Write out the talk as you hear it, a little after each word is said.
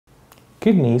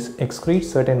Kidneys excrete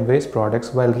certain waste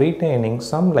products while retaining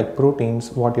some like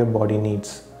proteins what your body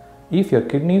needs. If your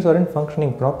kidneys aren't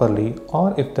functioning properly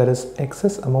or if there is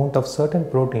excess amount of certain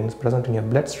proteins present in your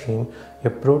bloodstream,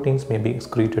 your proteins may be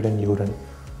excreted in urine.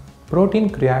 Protein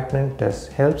creatinine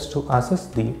test helps to assess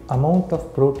the amount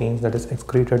of proteins that is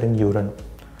excreted in urine.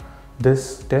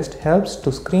 This test helps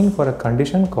to screen for a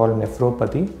condition called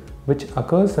nephropathy, which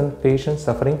occurs in patients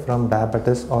suffering from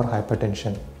diabetes or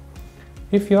hypertension.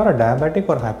 If you are a diabetic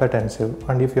or hypertensive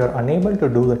and if you are unable to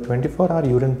do the 24-hour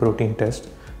urine protein test,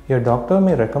 your doctor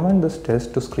may recommend this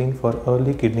test to screen for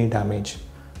early kidney damage.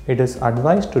 It is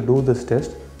advised to do this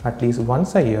test at least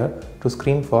once a year to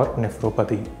screen for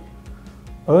nephropathy.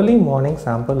 Early morning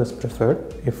sample is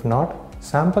preferred. If not,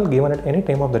 sample given at any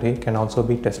time of the day can also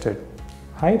be tested.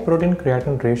 High protein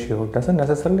creatinine ratio doesn't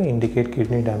necessarily indicate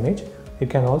kidney damage. It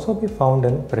can also be found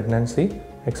in pregnancy,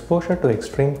 exposure to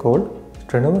extreme cold,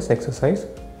 strenuous exercise,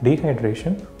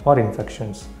 dehydration, or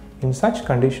infections. In such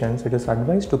conditions, it is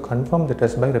advised to confirm the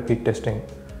test by repeat testing.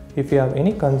 If you have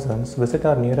any concerns, visit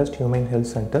our nearest Humain Health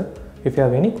Center. If you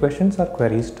have any questions or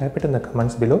queries, type it in the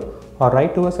comments below or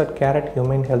write to us at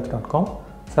care@humainhealth.com.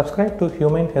 Subscribe to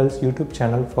Humain Health's YouTube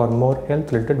channel for more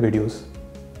health-related videos.